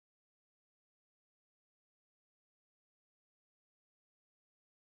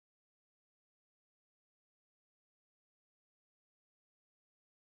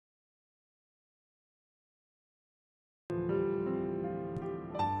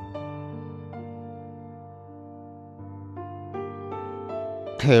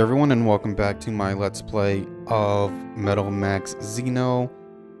Hey everyone, and welcome back to my Let's Play of Metal Max Xeno.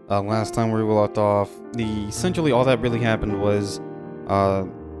 Last time we left off, essentially all that really happened was,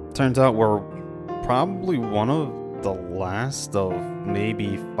 turns out we're probably one of the last of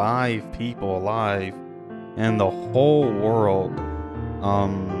maybe 5 people alive in the whole world,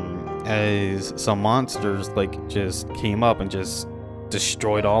 as some monsters just came up and just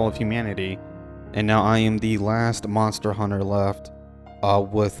destroyed all of humanity, and now I am the last monster hunter left.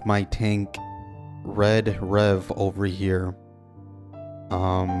 With my tank Red Rev over here.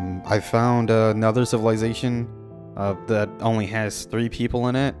 I found another civilization that only has 3 people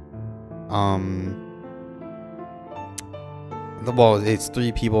in it. Well, it's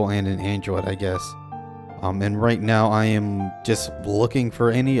 3 people and an android, I guess. And right now I am just looking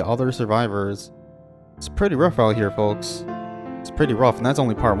for any other survivors. It's pretty rough out here, folks. It's pretty rough, and that's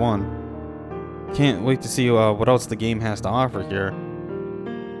only part 1. Can't wait to see what else the game has to offer here.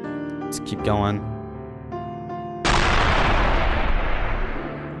 Let's keep going.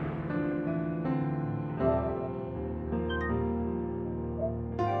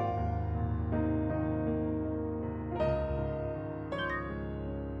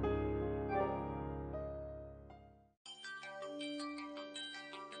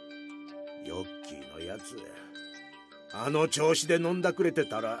 Yokiのやつ、あの調子で飲んだくれて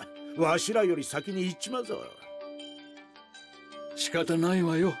たら、わしらより先に行っちまうぞ。仕方ない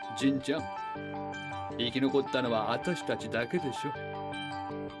わよ、ジンちゃん。生き残ったのは私たちだけでしょ。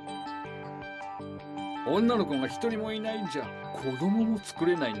女の子が一人もいないんじゃ子供も作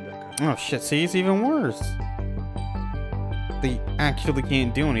れないんだから。Oh shit, see, it's even worse. They actually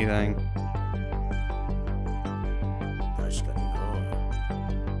can't do anything. 確かにな。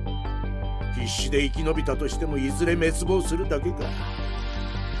必死で生き延びたとしてもいずれ滅亡するだけか。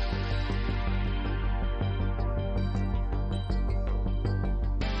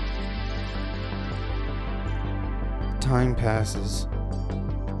Time passes.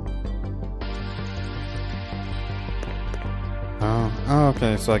 Oh,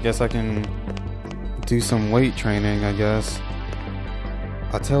 okay, so I guess I can do some weight training, I guess.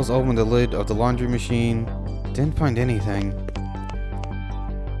 Tails opened the lid of the laundry machine. Didn't find anything.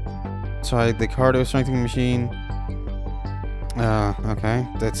 Tried the cardio strengthening machine. Okay,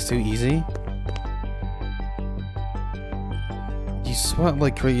 that's too easy. You sweat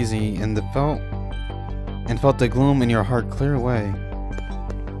like crazy and felt the gloom in your heart clear away.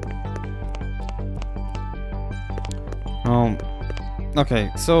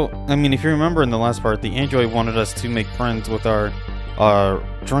 Okay, so, I mean, if you remember in the last part, the android wanted us to make friends with our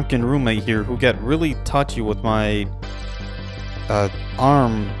drunken roommate here, who got really touchy with my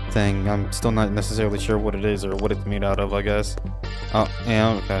arm thing. I'm still not necessarily sure what it is or what it's made out of, I guess. Oh,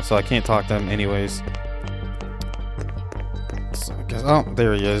 yeah, okay, so I can't talk to him anyways. So I guess, oh,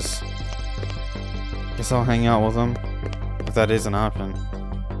 there he is. Guess I'll hang out with him, if that is an option.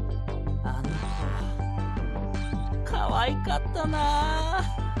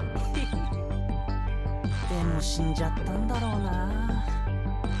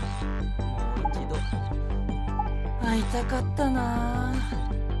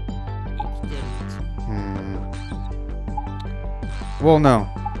 Well, no.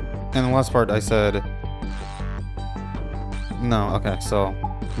 In the last part I said no, okay, so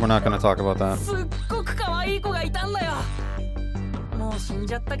we're not gonna talk about that.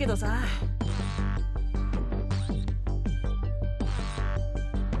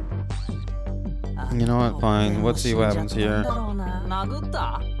 You know what, fine, let's see what happens here.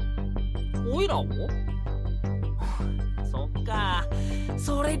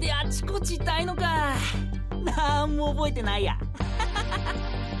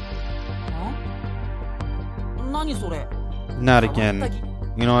 Not again.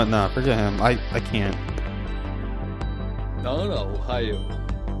 You know what, nah, forget him. I can't.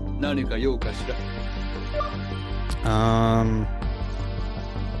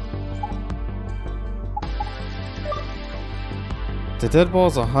 The dead ball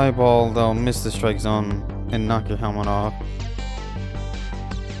is a high ball that'll miss the strike zone and knock your helmet off.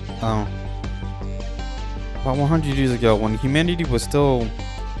 Oh. About 100 years ago, when humanity was still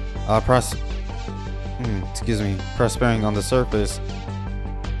prospering on the surface,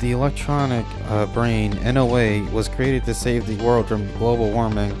 the electronic brain, NOA, was created to save the world from global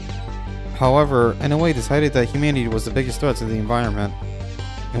warming. However, NOA decided that humanity was the biggest threat to the environment,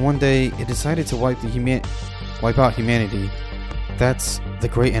 and one day it decided to wipe out humanity. That's the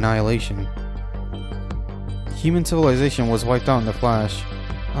Great Annihilation. Human civilization was wiped out in a flash,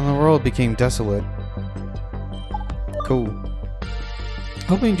 and the world became desolate. Cool.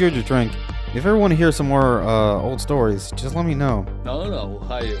 Hope you enjoyed your drink. If you ever want to hear some more old stories, just let me know. ならお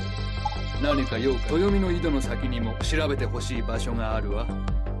はよう。何か用か。豊見の井戸の先にも調べてほしい場所があるわ。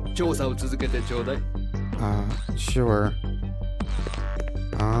調査を続けてちょうだい。Sure.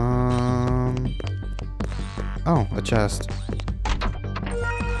 Oh, a chest.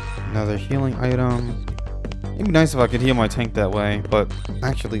 Another healing item. It'd be nice if I could heal my tank that way, but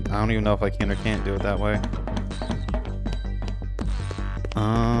actually, I don't even know if I can or can't do it that way.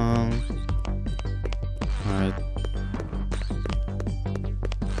 Alright.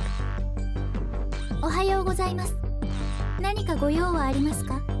 おはようございます。何かご用はあります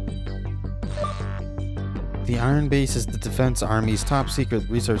か? The Iron Base is the Defense Army's top secret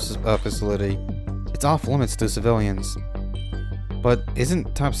research facility. It's off limits to civilians. But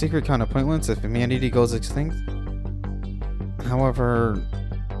isn't top secret kind of pointless if humanity goes extinct? However,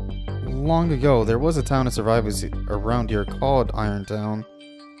 long ago there was a town of survivors around here called Iron Town.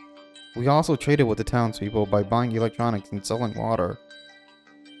 We also traded with the townspeople by buying electronics and selling water.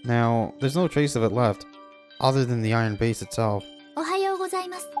 Now, there's no trace of it left, other than the Iron Base itself. おはようござい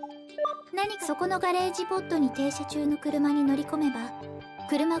ます。何かそこのガレージポットに停車中の車に乗り込めば、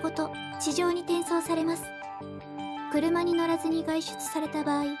車ごと地上に転送されます。車に乗らずに外出された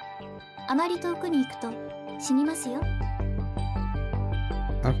場合、あまり遠くに行くと死にますよ。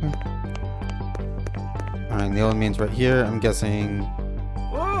Okay. Alright, the element's right here. I'm guessing.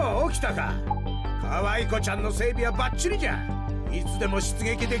 おお、起きたか。可愛い子ちゃんの整備はバッチリじゃ。いつでも出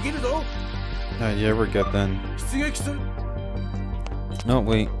撃できるぞ。Alright, yeah, we're good then. 出撃する。No,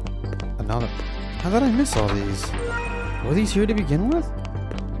 wait. Another. How did I miss all these? Were these here to begin with?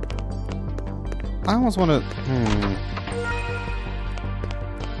 I almost want to.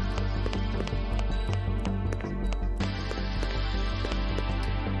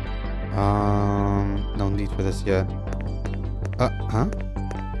 No need for this yet. Huh?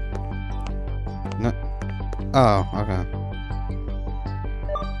 No. Oh, okay.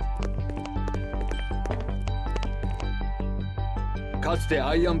 Ka かつて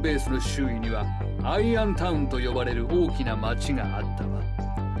アイアンベースの周囲にはアイアンタウンと呼ばれる大きな町があった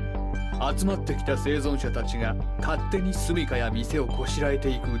わ。集まってきた生存者たちが勝手に住処や店をこしらえて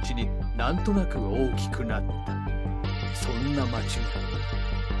いくうちになんとなく大きくなった。そんな町が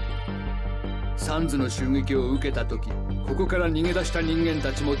サンズの襲撃を受けた時、ここから逃げ出した人間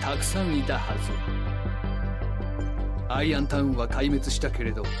たちもたくさんいたはず。アイアンタウンは壊滅したけ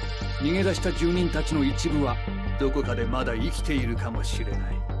れど、逃げ出した住人たちの一部はどこかでまだ生きているかもしれない。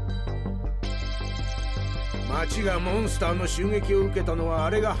町がモンスターの襲撃を受けたのはあ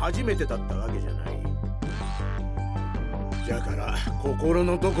れが初めてだったわけじゃない。じゃから心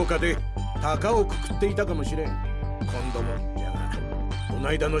のどこかで鷹をくくっていたかもしれん。今度もじゃが、この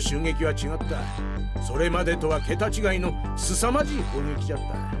間の襲撃は違った。それまでとは桁違いの凄まじい攻撃じゃった。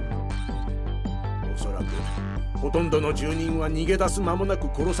おそらくほとんどの住人は逃げ出す間もなく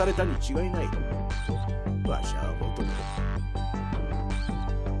殺されたに違いないとわしは思うとる。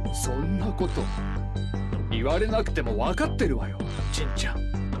そんなこと言われなくても分かってるわよ、ちんちゃん。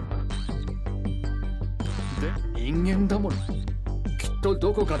で、人間だもの。きっと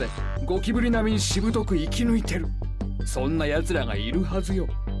どこかでゴキブリ並みにしぶとく生き抜いてる。そんな奴らがいるはずよ。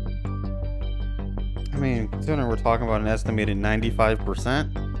I mean, considering we're talking about an estimated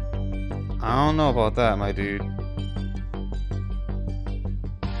 95%, I don't know about that, my dude.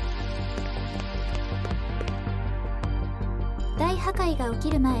 大破壊が起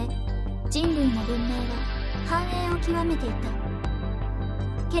きる前、人類の文明は繁栄を極めていた。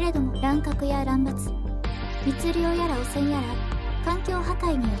けれども乱獲や乱伐、密猟やら汚染やら環境破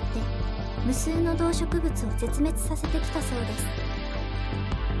壊によって無数の動植物を絶滅させてきたそうです。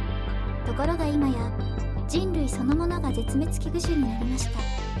ところが今や人類そのものが絶滅危惧種になりました。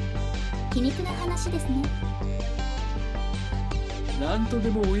皮肉な話ですね。何とで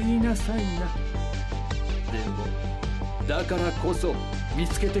もお言いなさいな。でもだからこそ見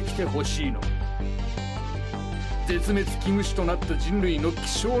つけてきてほしいの。絶滅危惧種となった人類の希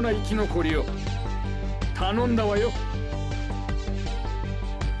少な生き残りを頼んだわよ。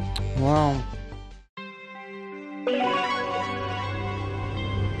Wow.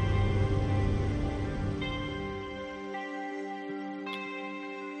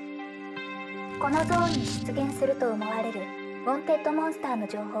 このゾーンに出現すると思われるウォンテッドモンスターの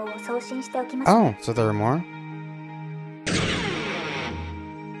情報を送信しておきます。Oh, so there are more?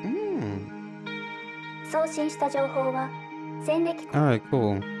 送信した情報は戦歴 Alright,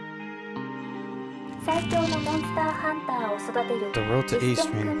 cool. 最強のモンスターハンターを育てる The Road to Ace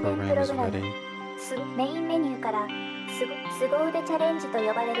Training Program is ready. メインメニューから凄腕チャレンジと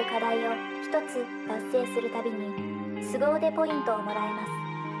呼ばれる課題を一つ達成するたびに凄腕ポイントをもらえます。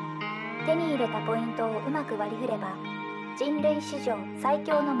手に入れたポイントをうまく割り振れば、人類史上最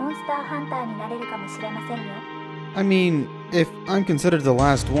強のモンスターハンターになれるかもしれませんよ。I mean, if I'm considered the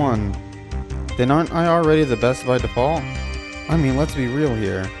last one, then aren't I already the best by default? I mean, let's be real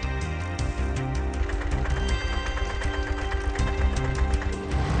here.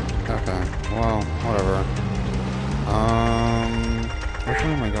 Okay, well, whatever. Which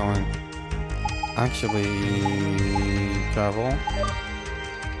way am I going? Actually, travel.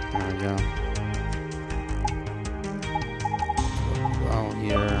 There we go. Out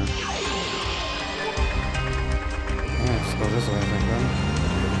here. Yeah, just go this way, I think, then.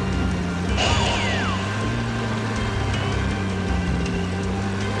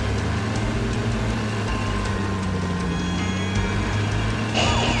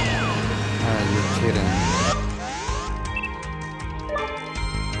 You're kidding.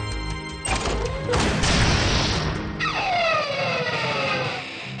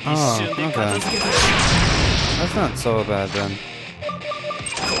 Oh, okay. That's not so bad then.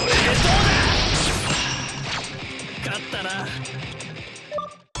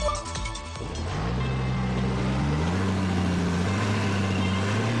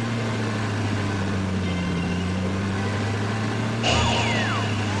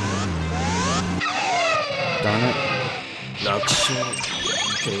 Darn it.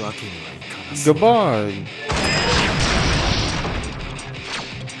 Goodbye.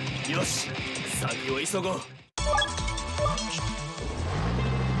 よし、先を急ごう。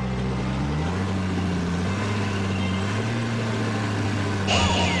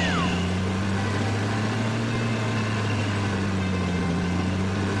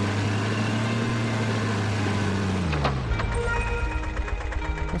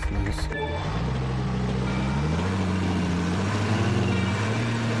That's nice.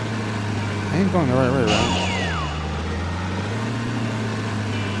 I ain't going the right way, right?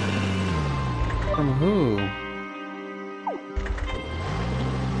 From who?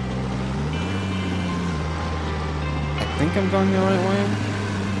 I think I'm going the right way?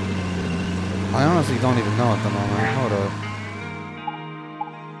 I honestly don't even know at the moment. Hold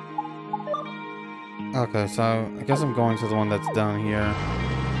up. Okay, so I guess I'm going to the one that's down here.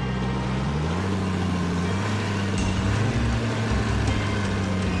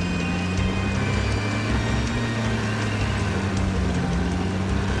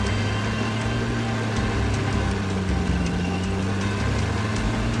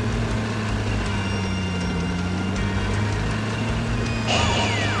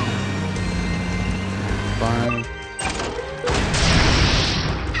 Fine.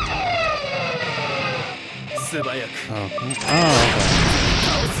 Oh, okay.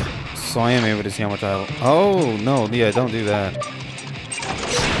 So I am able to see how much I have. Oh, no, yeah, don't do that.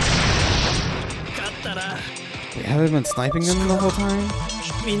 Wait, have I been sniping them the whole time?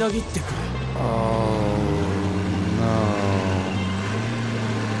 Oh, no.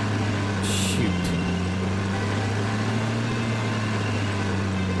 Shoot.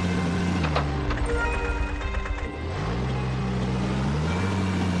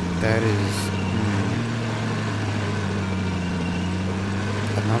 That is...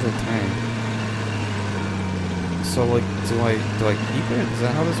 another tank. So like, do I keep it? Is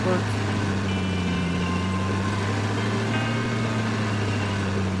that how this works?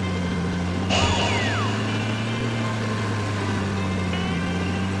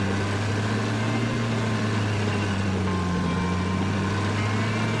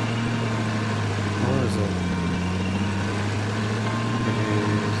 Where is it?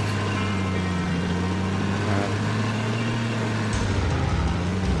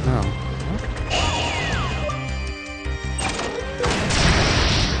 No.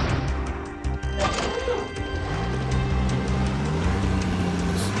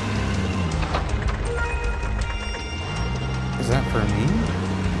 Is that for me?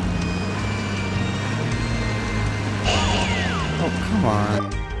 Oh, come on.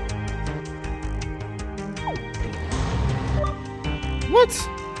 What?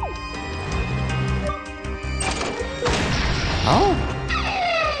 Oh.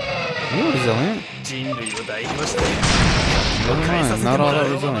 You're resilient. Never mind, not all that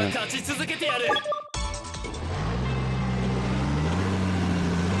resilient.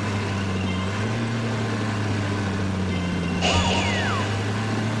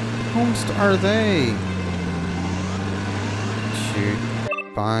 Whomst are they? Shoot.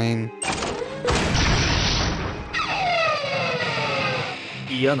 Fine.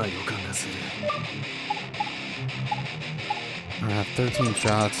 I have 13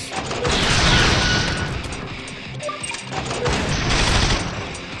 shots.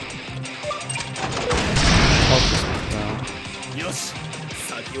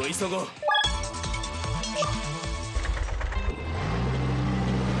 先を急ごう。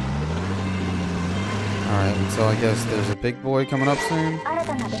Alright, so I guess there's a big boy coming up soon. 新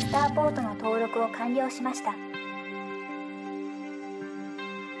たなベスターポートの登録を完了しました。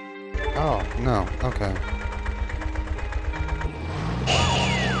 Oh, no. Okay.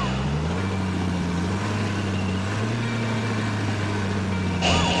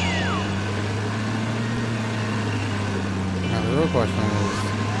 Now the real question is,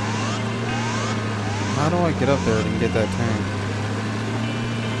 how do I get up there and get that tank?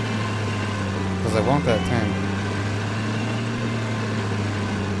 Because I want that tank.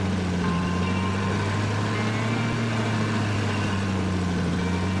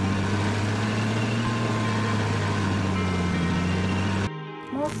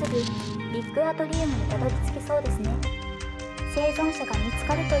もうすぐビッグアトリウムにたどり着けそうですね。生存者が見つ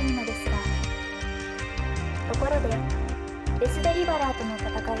かるといいのですが。ところでデスデリバラーとの戦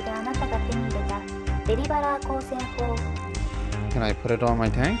いであなたが手に入れたデリバラー光線砲、 Can I put it on my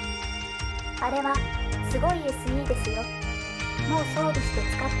tank? あれはすごい SE ですよ。もう装備して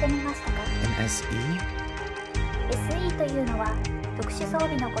使ってみましたか？ An SE? SE というのは特殊装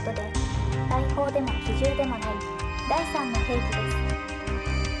備のことで、大砲でも機銃でもない第3の兵器です。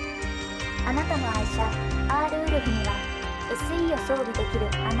あなたの愛車 R ウルフには SE を装備できる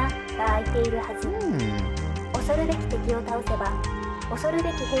穴が開いているはず。恐るべき敵を倒せば恐るべ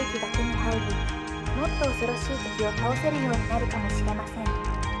き兵器が手に入り、もっと恐ろしい敵を倒せるようになるかもしれません。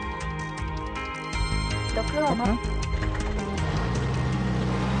毒をも、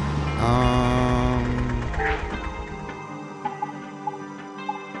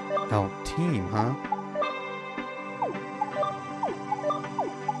Oh, team, huh?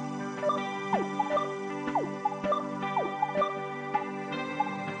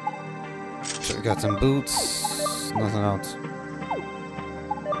 So we got some boots, nothing else.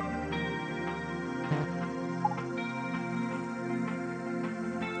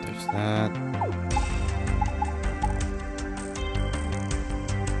 There's that.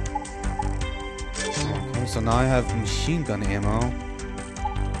 Okay, so now I have machine gun ammo.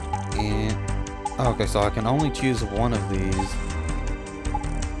 And okay, so I can only choose one of these.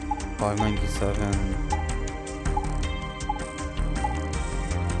 597.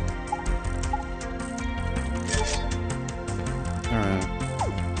 Alright.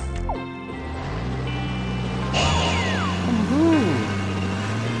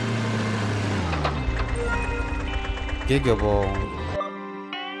 Gigaball.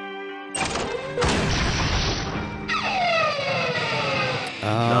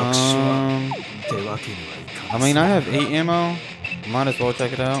 I mean, I have 8 ammo. Might as well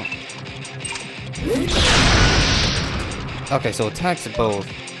check it out. Okay, so attacks at both.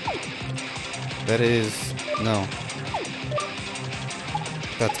 That is no.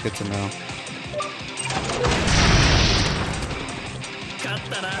 That's good to know.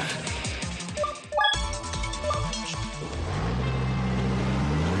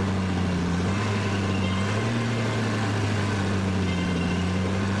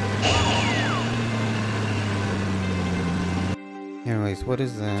 Anyways, what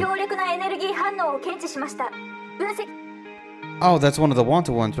is that? 強力なエネルギー反応を検知しました。分析。 Oh, that's one of the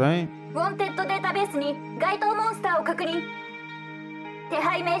wanted ones, right? ウォンテッドデータベースに該当モンスターを確認。手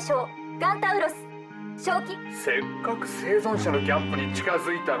配名称ガンタウロス。正気。せっかく生存者のキャンプに近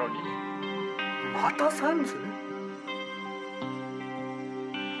づいたのにまたサンズ。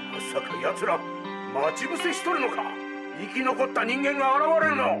まさか奴ら待ち伏せしとるのか。生き残った人間が現れ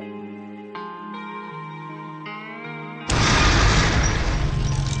るの。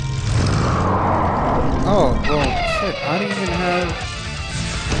 Oh, well, shit, I didn't even have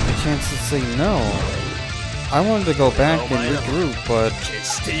a chance to say no. I wanted to go back and regroup, but...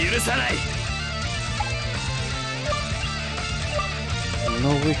 No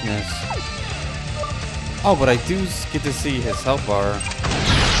weakness. Oh, but I do get to see his health bar.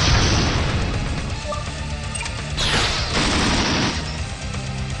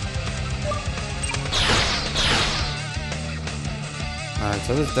 Alright,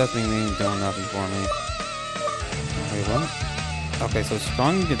 so this definitely ain't doing nothing for me. Wait, what? Okay, so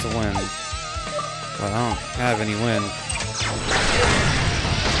strong gets a win. But I don't have any win.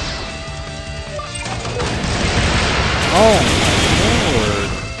 Oh my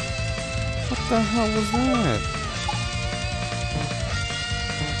lord! What the hell was that?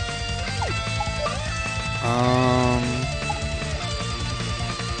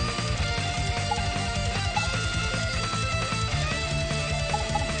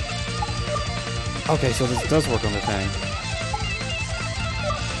 Okay, so this does work on the tank.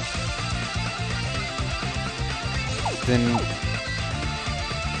 Then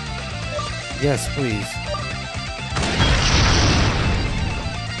Yes, please.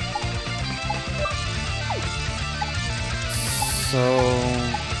 So...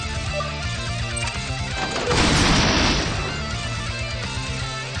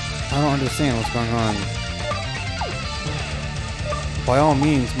 I don't understand what's going on. By all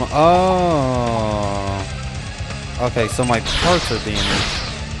means, oh! Okay, so my parts are damaged.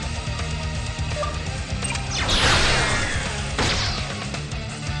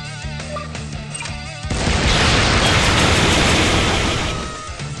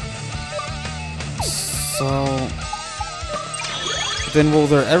 So... Then will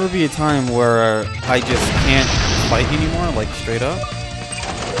there ever be a time where I just can't fight anymore, like straight up?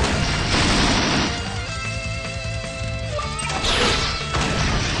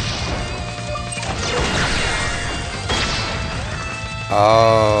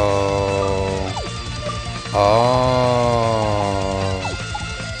 Oh. Oh.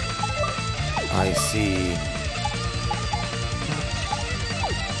 I see.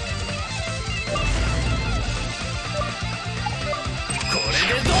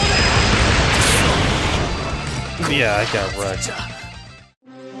 Yeah, I got wrecked.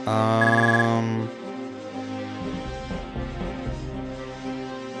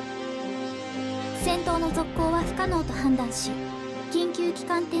戦闘の続行は不可能と判断し、緊急機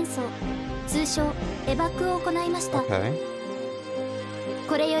関転送、通称エバクを行いました。Okay.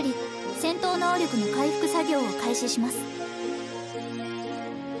 これより戦闘能力の回復作業を開始します。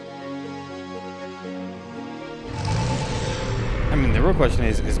I mean, the real question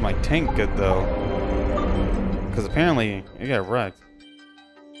is my tank good though? Because apparently it got wrecked.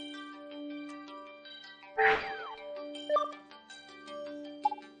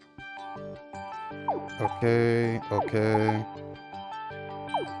 Okay, okay.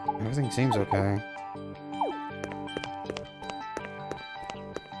 Everything seems okay.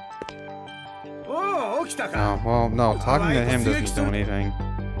 Oh, Oh, well, no, talking to him doesn't do anything.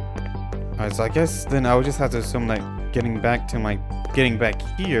 Alright, so I guess then I would just have to assume that getting back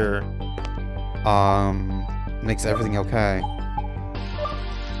here, makes everything okay.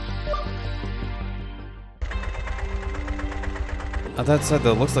 That said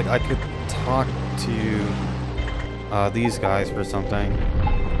though, looks like I could talk to, these guys for something.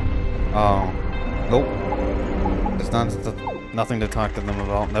 Oh. Nope. There's nothing to talk to them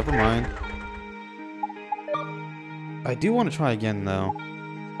about. Never mind. I do want to try again though.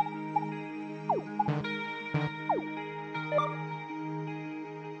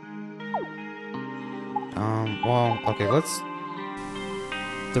 Well, okay, let's...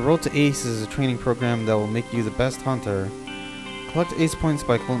 The Road to Ace is a training program that will make you the best hunter. Collect Ace points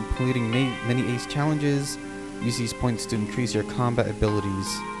by completing many Ace challenges. Use these points to increase your combat abilities.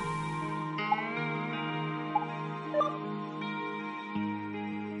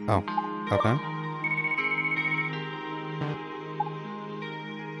 Oh, okay.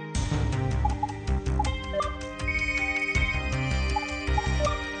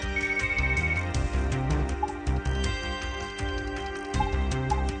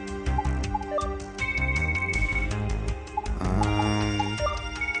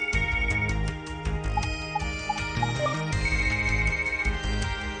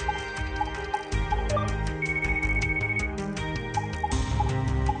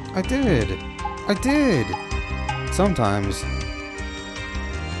 I did! Sometimes.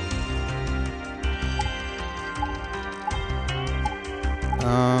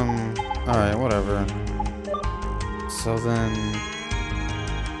 Alright, whatever. So then...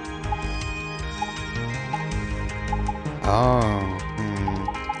 Oh,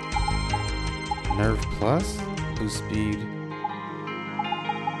 Nerve Plus? Boost speed.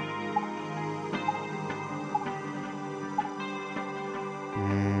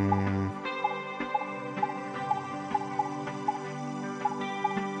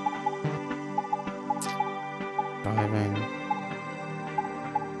 Diving.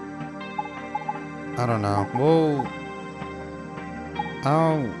 I don't know. Well, I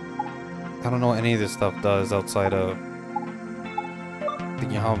don't know what any of this stuff does outside of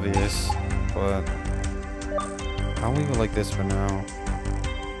the obvious, but I'll leave it like this for now.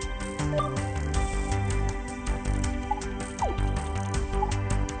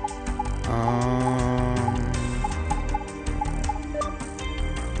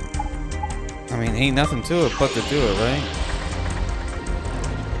 I mean, ain't nothing to it but to do it, right?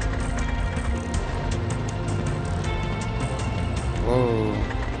 Whoa.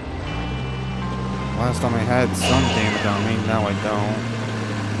 Last time I had some damage on me, now I don't.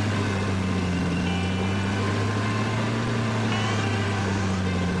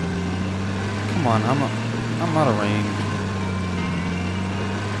 Come on, I'm out of range.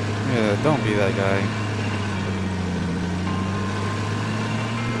 Yeah, don't be that guy.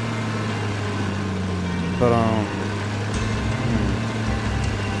 But,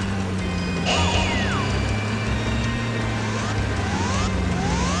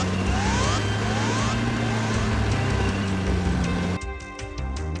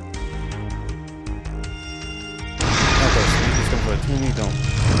 okay, so you just go for a teeny, don't.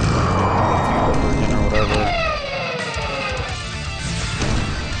 Virgin or whatever.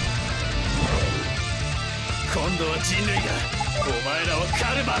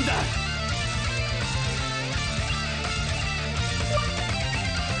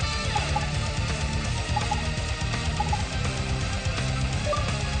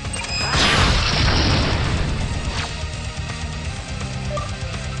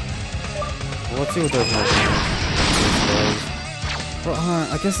 Well, let's see what does more damage. Well,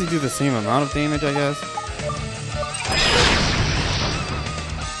 I guess they do the same amount of damage, I guess.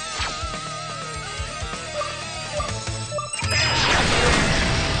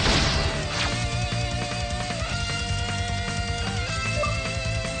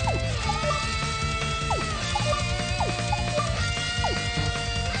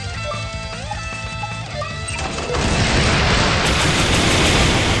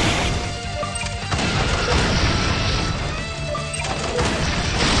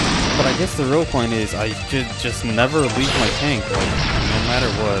 But I guess the real point is I should just never leave my tank, like, no matter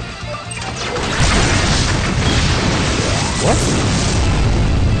what. What?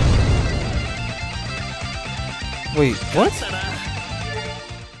 Wait, what?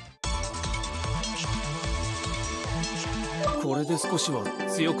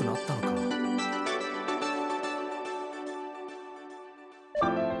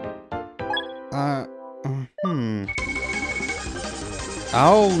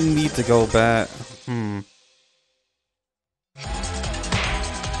 I'll need to go back.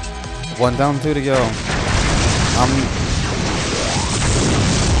 One down, two to go. I'm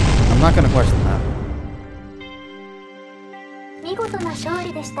not gonna question that. 見事な勝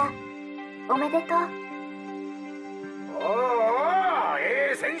利でした。おめでとう。おお、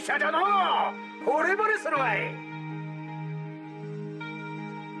戦車じゃの惚れ惚れするわい。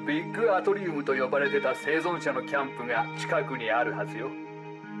ビッグアトリウムと呼ばれてた生存者のキャンプが近くにあるはずよ。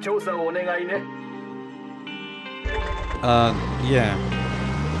調査をお願いね。Yeah.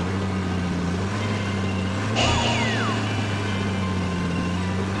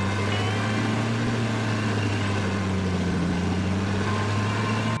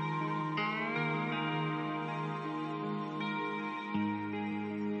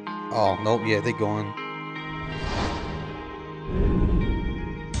 Oh, nope, yeah, they're going.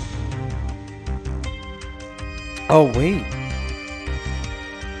 Oh, wait.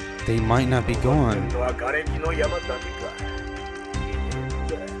 They might not be going.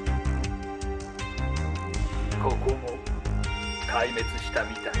 ここも壊滅した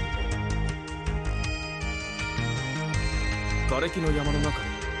みたいね。瓦礫の山の中に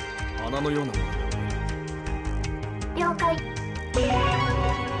穴のようなものが。了解。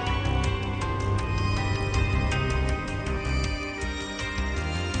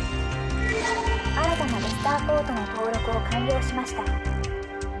新たなレスターポートの登録を完了しました。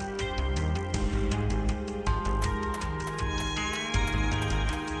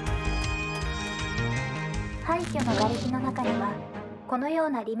廃墟の瓦礫の中にはこのよう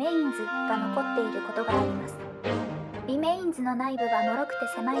なリメインズが残っていることがあります。リメインズの内部は脆くて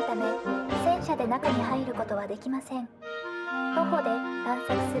狭いため戦車で中に入ることはできません。徒歩で探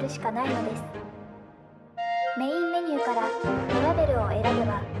索するしかないのです。メインメニューからトラベルを選べ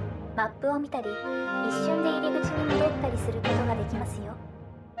ばマップを見たり一瞬で入り口に戻ったりすることができますよ。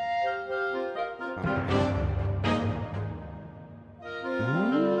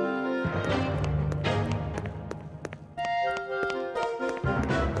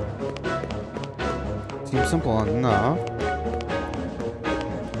Seems simple enough.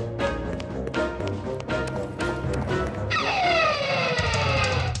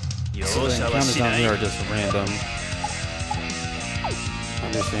 So the encounters down here are just random.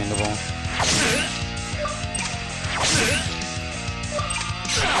 Understandable.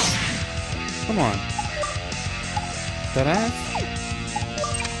 Come on. That ass?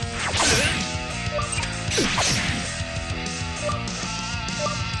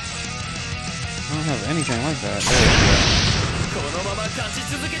 I don't have anything like that. There we go.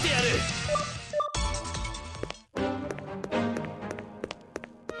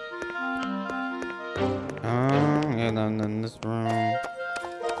 Yeah, no, in this room.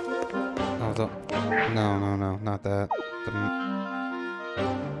 Oh, no, not that.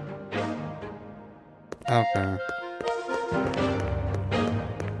 Okay.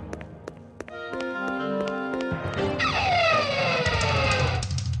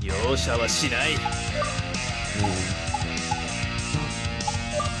 容赦はしない。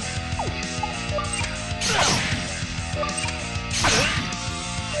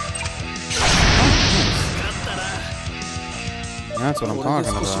 That's what I'm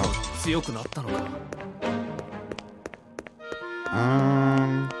talking about. 強くなったのか。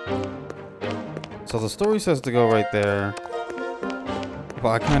 So the story says to go right there, but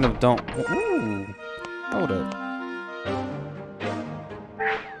I kind of don't. Ooh, hold up.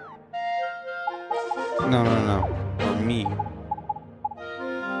 No. For me.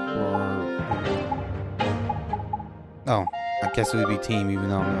 Oh, I guess it would be team, even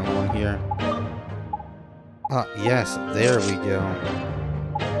though I'm the only one here. Ah, yes, there we go.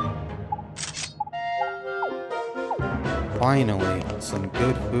 Finally, some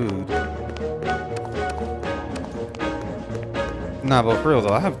good food. Nah, but for real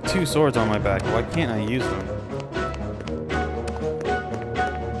though, I have 2 swords on my back. Why can't I use them?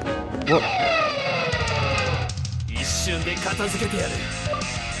 What? 一瞬で片付けてやる。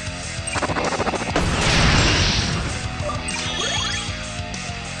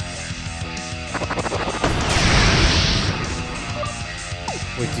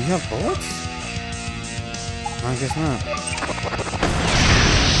 Wait, do you have bullets? I guess not.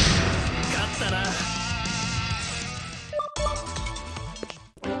 勝ったな。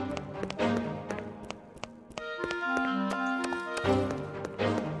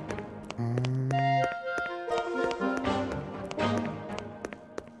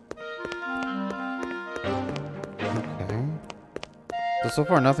 Okay. So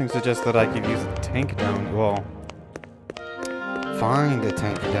far, nothing suggests that I could use a tank down. Well, find a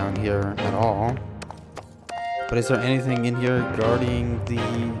tank down here at all. But is there anything in here guarding the...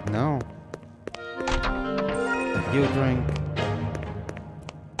 No. A heal drink.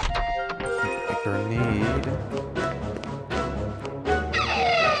 A grenade.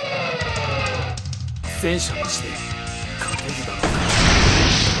 戦車として勝てるだろうか。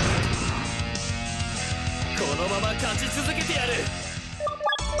このまま勝ち続けてやる。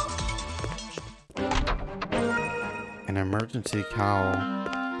 An emergency cowl.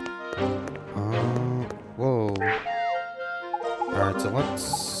 Whoa. Alright, so let's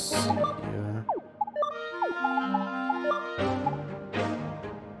see here.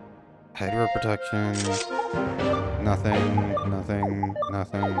 Headwear protection. Nothing.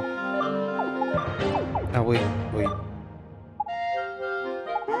 Oh, wait.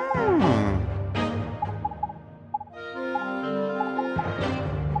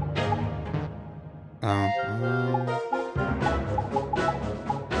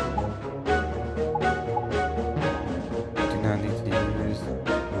 Do not need to use.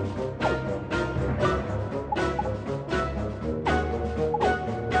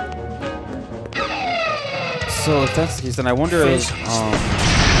 So if that's the case, then I wonder if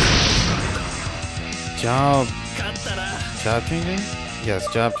job changing? Yes,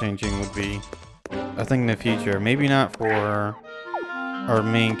 job changing would be a thing in the future. Maybe not for our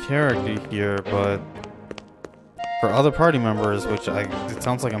main character here, but for other party members, which it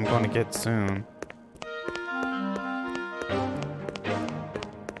sounds like I'm going to get soon.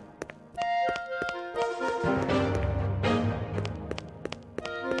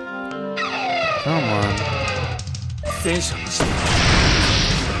 Come on. 戦車として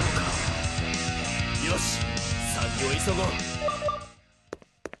よし、先を急ごう。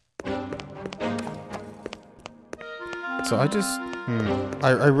 So I just,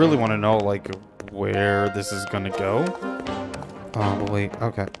 I really want to know, like, where this is gonna go. Oh, but wait,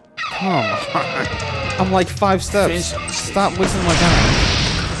 okay. Come on. I'm like 5 steps. Stop wasting my time.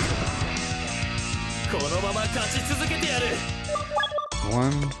 このまま勝ち続けてやる。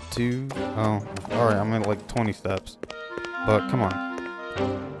 1, 2, oh, alright, I'm at like 20 steps. But come on.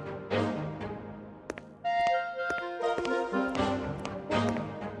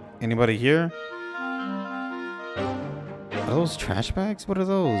 Anybody here? Are those trash bags? What are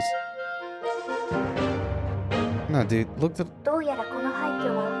those? No, dude, look at... どうやらこの廃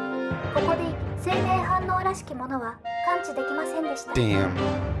墟はここで生命反応らしきものは感知できませんでした。 Damn.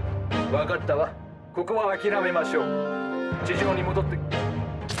 分かったわ。ここは諦めましょう。地上に戻って。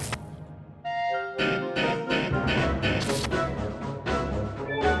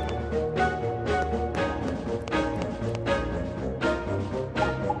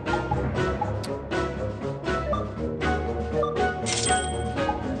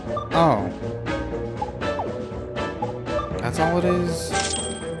 Oh. That's all it is?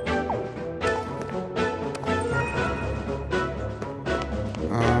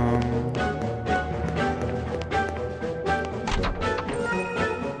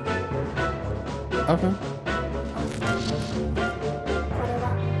 Okay. これは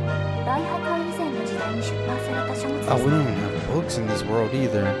代に出版された書物です。 Oh, we don't even have books in this world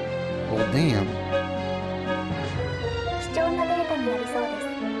either. Well, damn. 貴重なデータになりそうで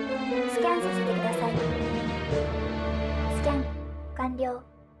す。スキャンさせてください。スキャン完了。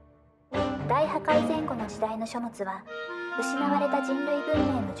大破壊前後の時代の書物は失われた人類文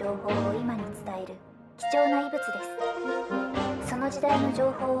明の情報を今に伝える貴重な遺物です。その時代の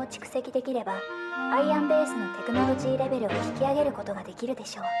情報を蓄積できればアイアンベースのテクノロジーレベルを引き上げることができるで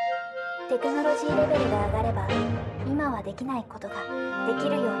しょう。テクノロジーレベルが上がれば今はできないことができ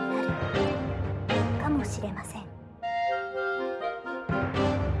るようになるかもしれません。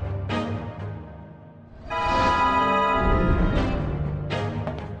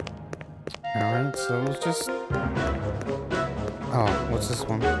Alright, so let's just... Oh, what's this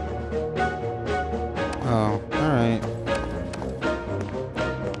one? Oh, alright.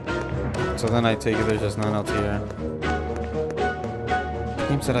 So then I take it there's just none else here.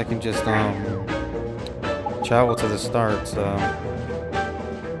 Seems that I can just, travel to the start, so...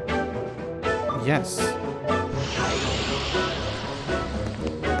 Yes.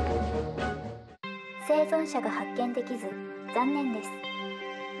 生存者が発見できず残念です。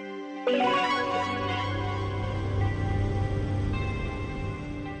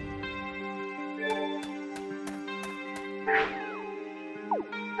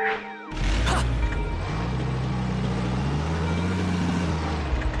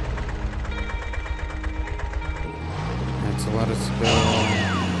So let us go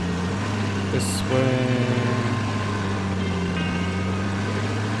this way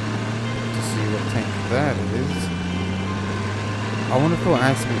to see what tank that is. I wonder if he'll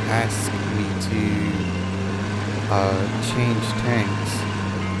ask me to change tanks.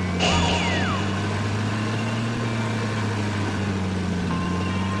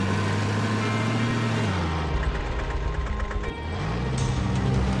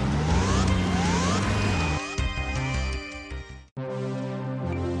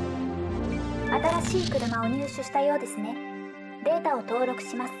新しい車を入手したようですね。データを登録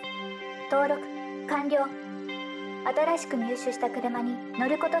します。登録完了。新しく入手した車に乗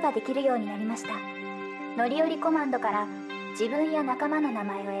ることができるようになりました。乗り降りコマンドから自分や仲間の名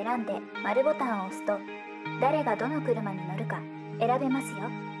前を選んで丸ボタンを押すと誰がどの車に乗るか選べますよ。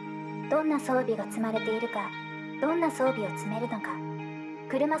どんな装備が積まれているか、どんな装備を積めるのか、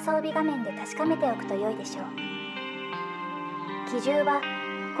車装備画面で確かめておくと良いでしょう。機銃は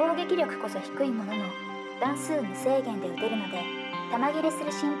攻撃力こそ低いものの弾数無制限で撃てるので弾切れす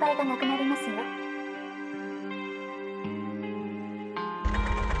る心配がなくなりますよ。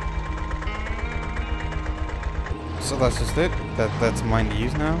So that's just it? That's mine to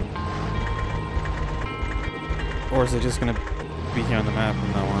use now? Or is it just gonna be here on the map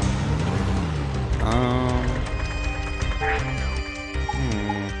from now on?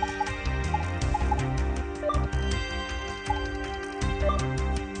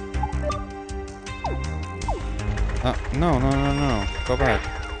 No. Go back.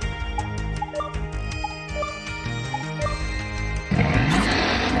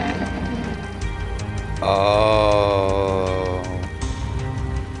 Oh.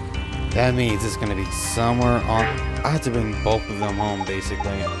 That means it's gonna be somewhere on... I have to bring both of them home,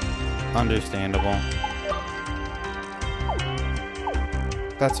 basically. Understandable.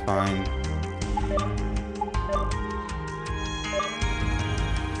 That's fine.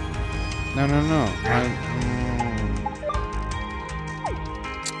 No.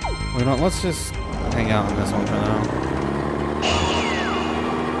 You know, let's just hang out on this one for now.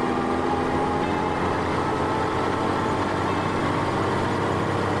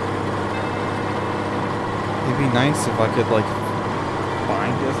 It'd be nice if I could, like,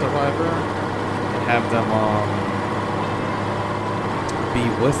 find a survivor and have them, be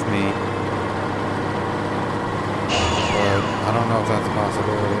with me. But I don't know if that's a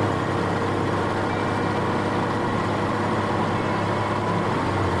possibility.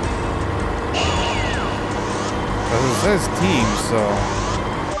 It says team, so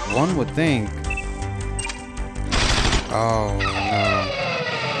one would think. Oh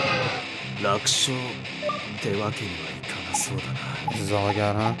no. This is all I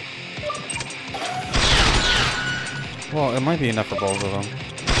got, huh? Well, it might be enough for both of them.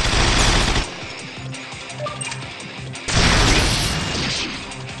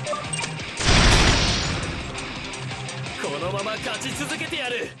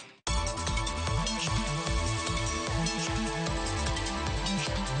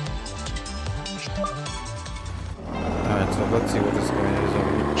 Alright, so let's see what this guy is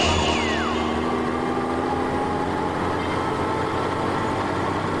over here.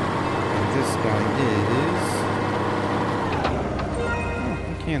 And this guy is...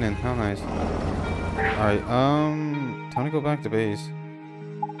 Oh, a cannon, how nice. Alright, time to go back to base.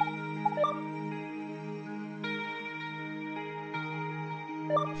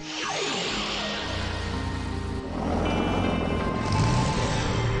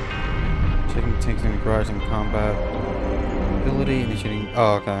 Checking tanks in the garage and combat. Ability, initiating.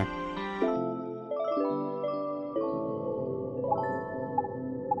 Oh, okay.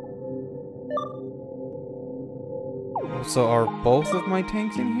 So are both of my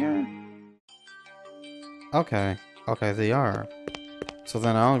tanks in here? Okay. Okay, they are. So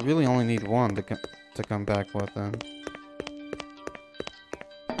then I really only need one to come back with then.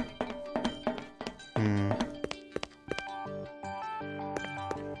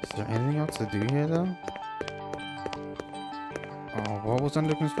 Is there anything else to do here though? Oh, what was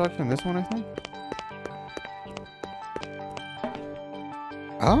under construction? This one, I think?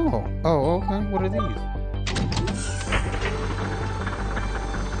 Oh! Oh, okay. What are these?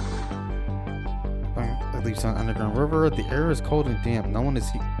 That leads to an underground river. The air is cold and damp. No one is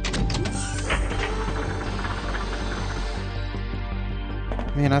here.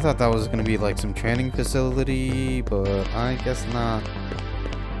 Man, I thought that was gonna be like some training facility, but I guess not.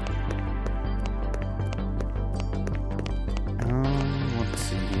 Let's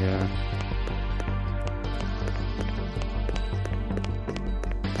see here.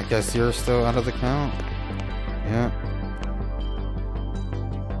 I guess you're still out of the count. Yeah.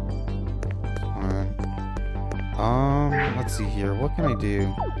 Let's see here. What can I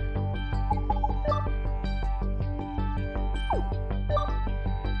do?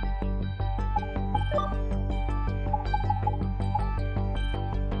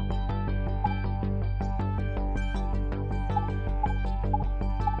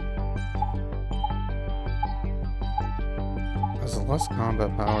 There's less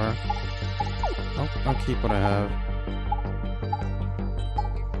combat power. Oh, I'll keep what I have.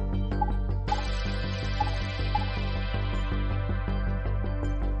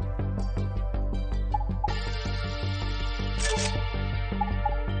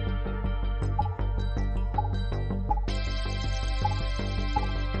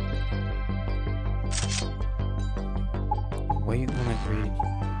 Weight limit reach.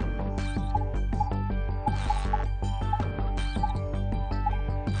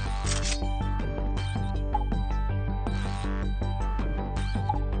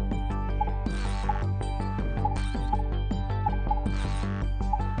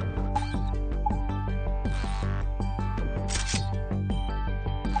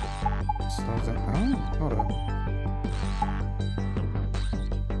 Slows it down? Hold on.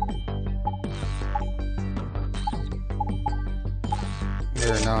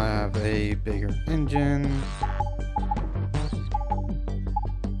 Here, now I have a bigger engine.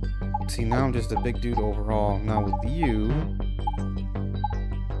 See, now I'm just a big dude overall. Now with you...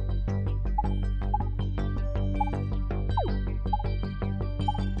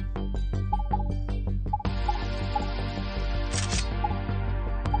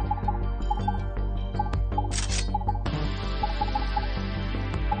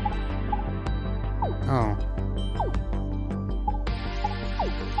 Oh.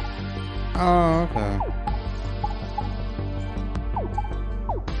 Oh, okay.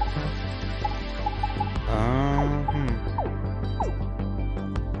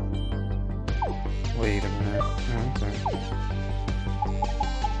 Wait a minute. Oh, okay.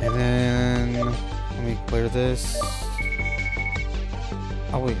 And then let me clear this.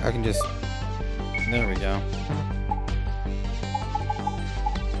 Oh wait, I can just. There we go.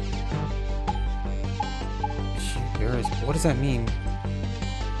 What does that mean?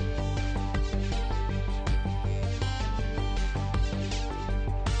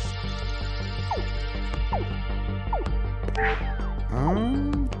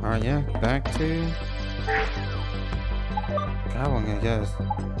 Alright, yeah, back to traveling, I guess.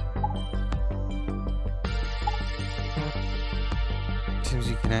 Seems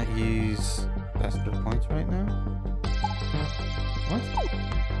you cannot use faster points right now. What?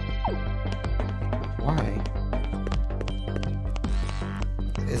 Why?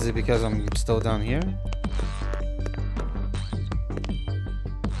 Is it because I'm still down here?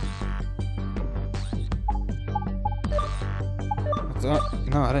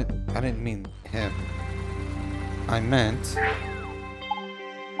 No, I didn't mean him. I meant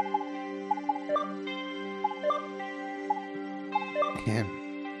him.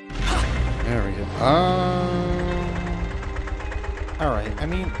 There we go. Alright, I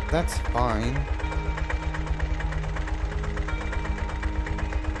mean, that's fine.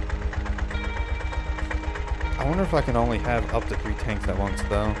 I wonder if I can only have up to 3 tanks at once,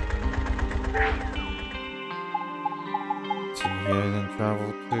 though. So yeah, then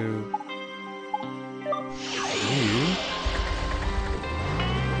travel to...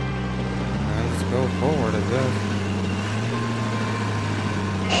 Go forward, I guess.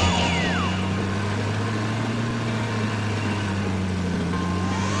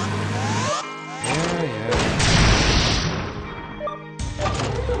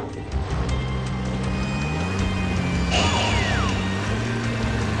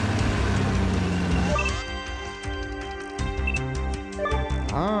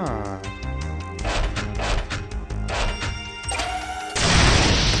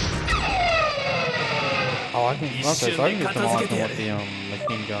 Oh, I can. Okay, so I can just demolish them with the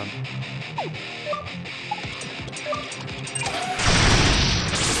machine gun.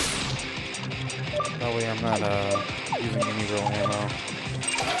 That way I'm not using any real ammo.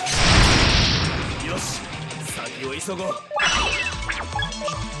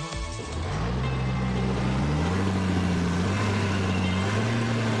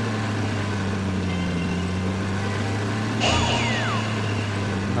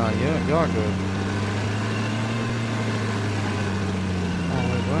 Nah, yeah, y'all good. Oh,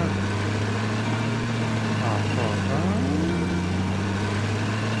 wait, what? Oh, fuck.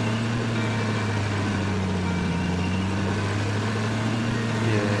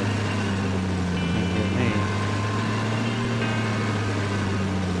 Yeah. Can't get me.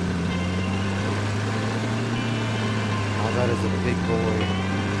 Oh, that is a big boy.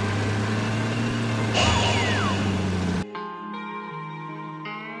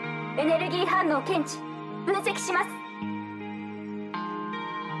 Energy 反応検知分析します。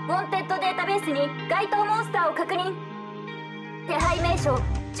ウォンテッドデータベースに該当モンスターを確認。手配名称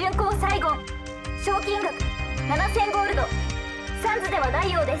巡航サイゴン、賞金額7000ゴールド。サンズではな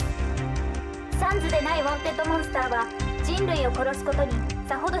いようです。サンズでないウォンテッドモンスターは人類を殺すことに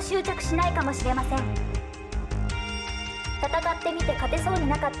さほど執着しないかもしれません。戦ってみて勝てそうに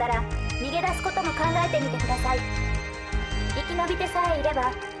なかったら逃げ出すことも考えてみてください。生き延びてさえいれ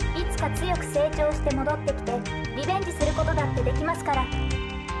ばいつか強く成長して戻ってきてリベンジすることだってできますから。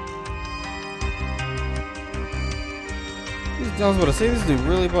I was about to say, this dude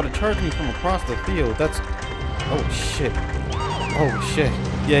really about to charge me from across the field. That's... Oh, shit. Oh, shit.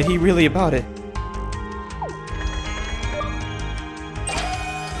 Yeah, he really about it.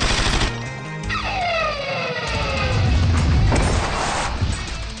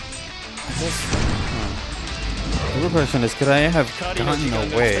 The real question is, could I have gotten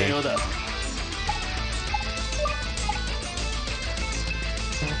away?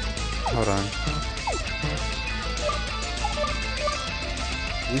 Hold on.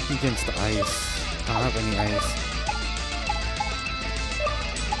 Weak against the ice. I don't have any ice.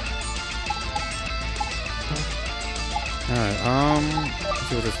 Alright, let's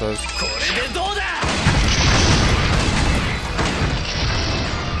see what this does.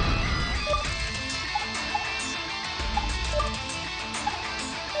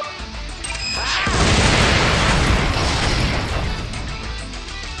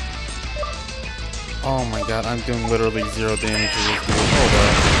 Oh my god, I'm doing literally 0 damage to this dude. Hold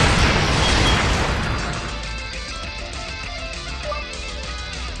up.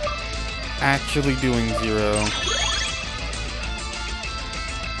 Actually doing 0.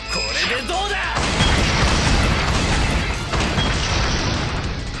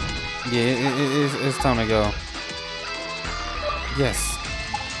 Yeah, it's time to go. Yes.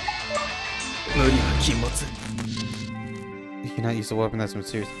 You cannot use a weapon that's some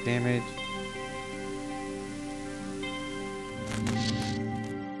serious damage.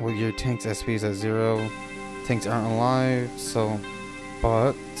 Well, your tank's SP is at 0. Tanks aren't alive, so...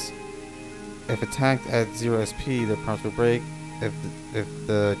 But... If attacked at 0 SP, the parts will break. If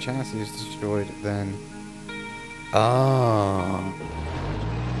the chassis is destroyed, then... Oh...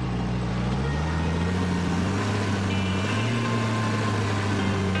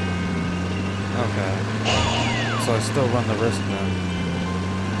 Okay. So I still run the risk then.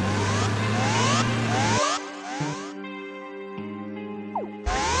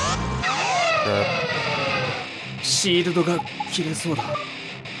 Shield が切れそうだ。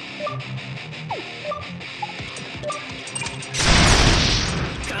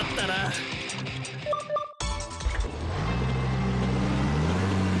勝ったな。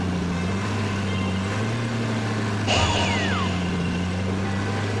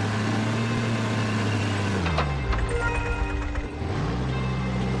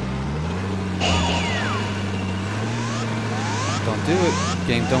Don't do it.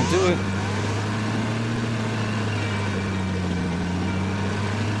 Game, don't do it.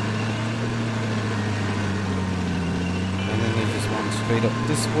 And then they just run straight up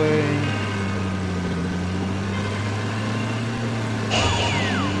this way.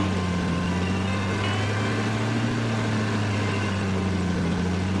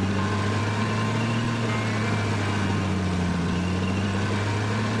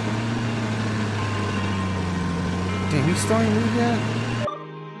 Damn, he still ain't moved yet?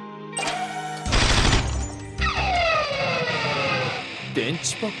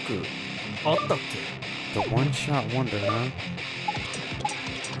 The one-shot wonder, huh?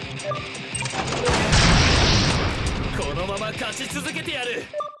 このまま勝ち続けてやる。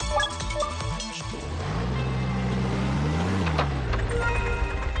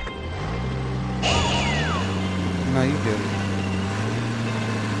 No, you good.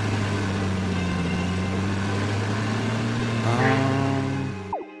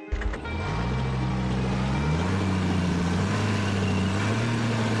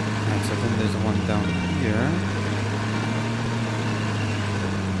 Alright, so then there's one down here.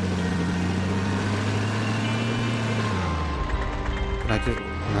 Can I just...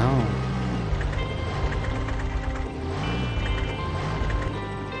 No.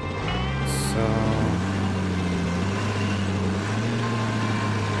 So...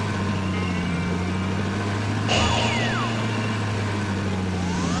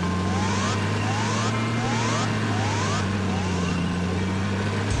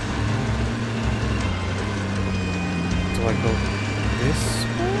 Do I go this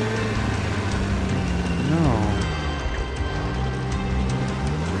way? No.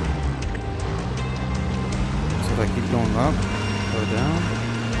 So do I keep going up or down?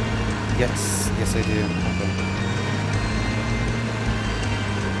 Yes. Yes, I do. Okay.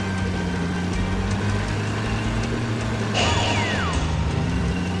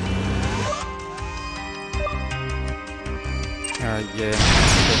 Alright, yeah.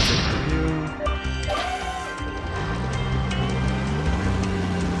 That's it for you.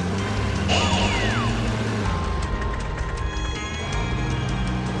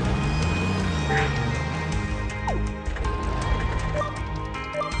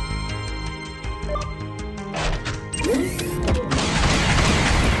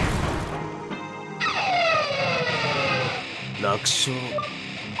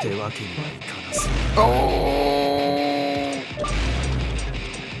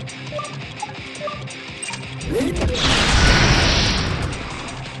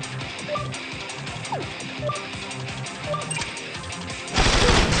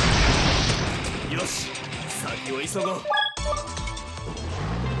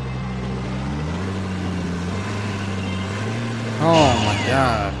 Oh my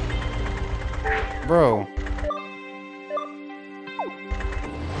god. Bro.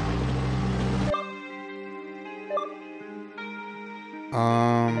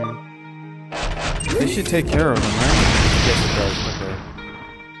 They should take care of them, right? Yes, it does. Okay.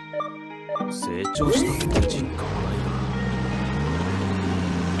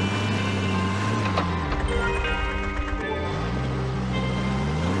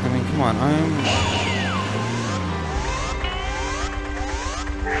 I mean, come on, I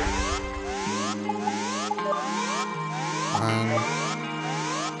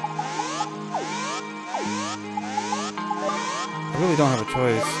really don't have a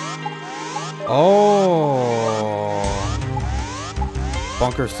choice. Oh,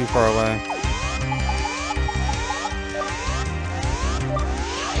 bunker's too far away.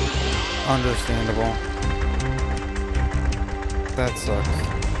 Understandable. That sucks.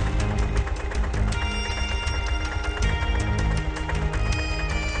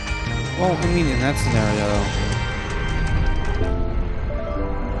 Well, I mean, in that scenario.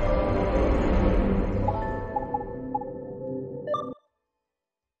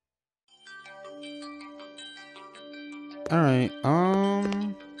 Alright,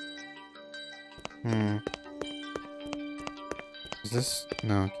 Is this...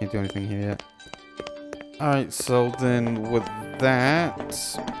 No, can't do anything here yet. Alright, so then with that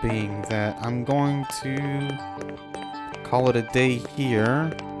being that, I'm going to call it a day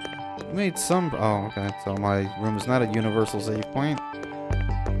here. Made some... Oh, okay, so my room is not a universal save point.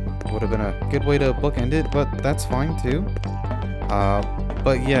 Would have been a good way to bookend it, but that's fine too.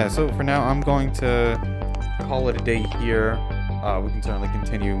 But yeah, so for now, I'm going to call it a day here. We can certainly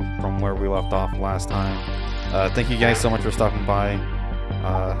continue from where we left off last time. Thank you guys so much for stopping by.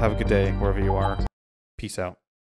 Have a good day wherever you are. Peace out.